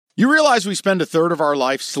You realize we spend a third of our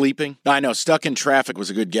life sleeping? I know, stuck in traffic was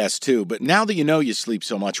a good guess too, but now that you know you sleep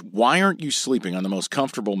so much, why aren't you sleeping on the most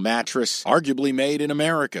comfortable mattress arguably made in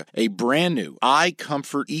America? A brand new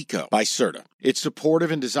iComfort Eco by Serta. It's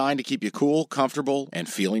supportive and designed to keep you cool, comfortable, and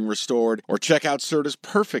feeling restored. Or check out Serta's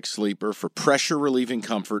Perfect Sleeper for pressure-relieving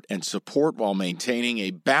comfort and support while maintaining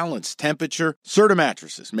a balanced temperature. Serta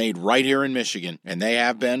mattresses made right here in Michigan, and they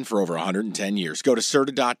have been for over 110 years. Go to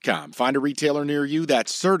Serta.com. Find a retailer near you.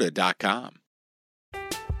 That's Serta.com.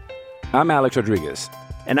 I'm Alex Rodriguez.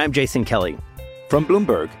 And I'm Jason Kelly. From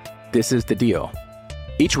Bloomberg, this is The Deal.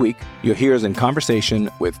 Each week, you'll hear us in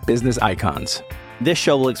conversation with business icons. This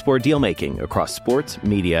show will explore deal-making across sports,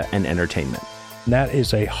 media, and entertainment. That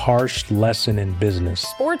is a harsh lesson in business.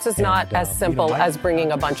 Sports is not as simple as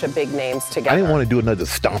bringing a bunch of big names together. I didn't want to do another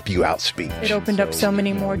stomp you out speech. It opened up so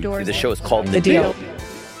many more doors. The show is called The Deal.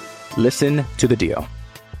 Listen to The Deal.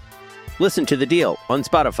 Listen to The Deal on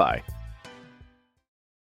Spotify.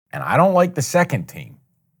 And I don't like the second team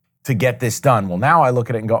to get this done. Well, now I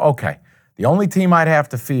look at it and go, okay, the only team I'd have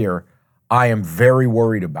to fear, I am very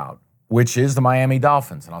worried about, which is the Miami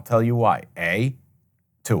Dolphins. And I'll tell you why. A,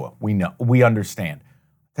 Tua. We know. We understand.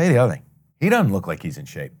 I'll tell you the other thing. He doesn't look like he's in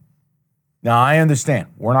shape. Now, I understand.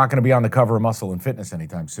 We're not going to be on the cover of Muscle and Fitness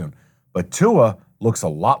anytime soon. But Tua looks a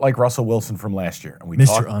lot like Russell Wilson from last year. And we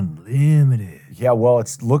Mr. Unlimited. Yeah, well,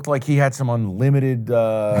 it looked like he had some unlimited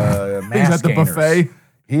mass He's at the gainers. buffet.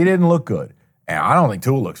 He didn't look good. And I don't think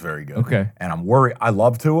Tua looks very good. Okay. And I'm worried. I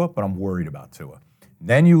love Tua, but I'm worried about Tua.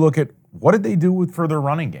 Then you look at what did they do for their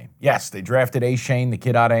running game? Yes, they drafted Shane, the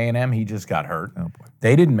kid out of A&M. He just got hurt. Oh, boy.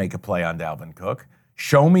 They didn't make a play on Dalvin Cook.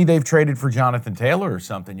 Show me they've traded for Jonathan Taylor or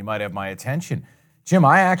something. You might have my attention. Jim,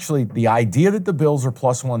 the idea that the Bills are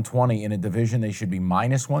plus 120 in a division they should be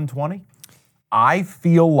minus 120, I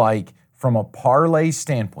feel like from a parlay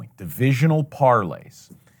standpoint, divisional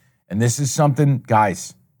parlays, and this is something,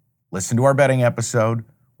 guys, listen to our betting episode.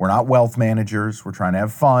 We're not wealth managers. We're trying to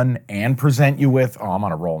have fun and present you with, I'm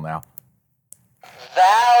on a roll now.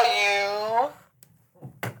 Value.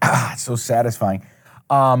 It's so satisfying.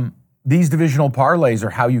 These divisional parlays are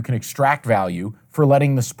how you can extract value for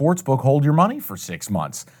letting the sports book hold your money for 6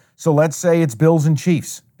 months. So let's say it's Bills and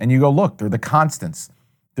Chiefs, and you go, look, they're the constants.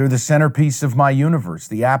 They're the centerpiece of my universe,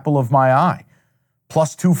 the apple of my eye.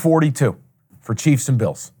 Plus 242 for Chiefs and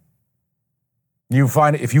Bills.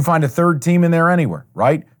 If you find a third team in there anywhere,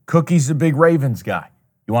 right? Cookie's a big Ravens guy.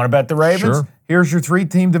 You want to bet the Ravens? Sure. Here's your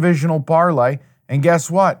 3-team divisional parlay. And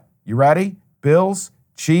guess what? You ready? Bills,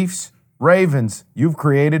 Chiefs, Ravens. You've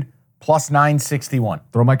created plus 961.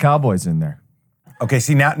 Throw my Cowboys in there. Okay,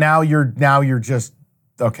 see, now you're just,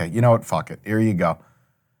 okay, you know what? Fuck it. Here you go.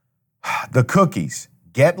 The Cookies,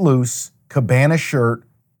 Get Loose, Cabana Shirt,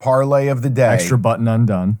 parlay of the day. Extra button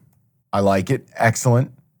undone. I like it.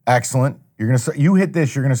 Excellent. Excellent. You hit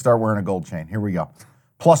this, you're going to start wearing a gold chain. Here we go.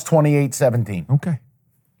 Plus 28-17. Okay.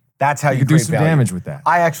 That's how you could do create some value. damage with that.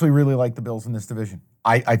 I actually really like the Bills in this division.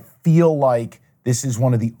 I feel like this is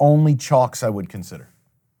one of the only chalks I would consider.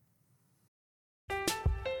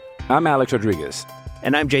 I'm Alex Rodriguez.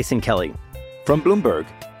 And I'm Jason Kelly. From Bloomberg,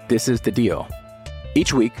 this is The Deal.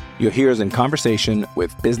 Each week, you'll hear us in conversation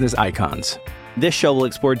with business icons. This show will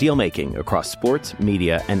explore deal-making across sports,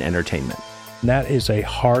 media, and entertainment. That is a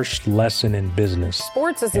harsh lesson in business.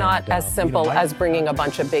 Sports is not as simple as bringing a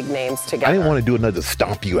bunch of big names together. I didn't want to do another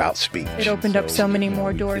stomp you out speech. It opened up so many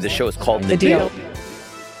more doors. The show is called The Deal.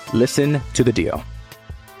 Listen to The Deal.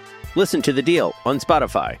 Listen to The Deal on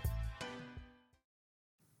Spotify.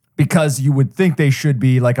 Because you would think they should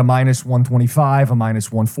be like a minus 125, a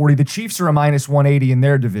minus 140. The Chiefs are a minus 180 in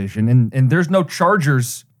their division, and there's no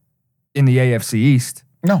Chargers in the AFC East.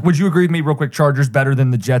 No. Would you agree with me real quick? Chargers better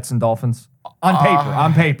than the Jets and Dolphins?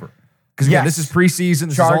 On paper. Because again, this is preseason.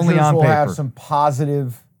 This Chargers is only on will paper. have some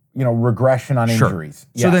positive, regression on injuries.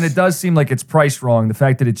 So then it does seem like it's priced wrong. The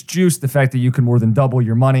fact that it's juiced, the fact that you can more than double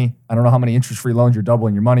your money. I don't know how many interest-free loans you're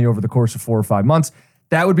doubling your money over the course of 4 or 5 months.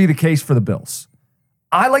 That would be the case for the Bills.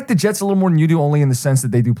 I like the Jets a little more than you do, only in the sense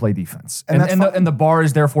that they do play defense. And the bar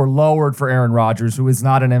is therefore lowered for Aaron Rodgers, who is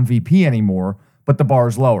not an MVP anymore, but the bar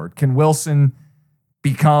is lowered. Can Wilson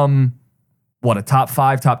become, a top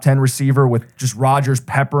 5, top 10 receiver with just Rodgers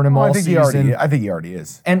peppering him all season? I think he already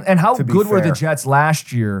is. And how good were the Jets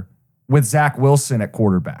last year with Zach Wilson at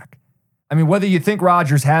quarterback? I mean, whether you think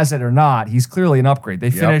Rodgers has it or not, he's clearly an upgrade.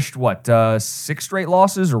 They finished, 6 straight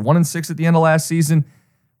losses or 1-6 at the end of last season?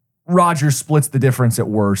 Rodgers splits the difference at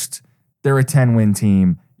worst. They're a 10-win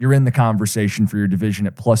team. You're in the conversation for your division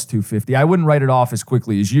at plus 250. I wouldn't write it off as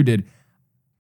quickly as you did.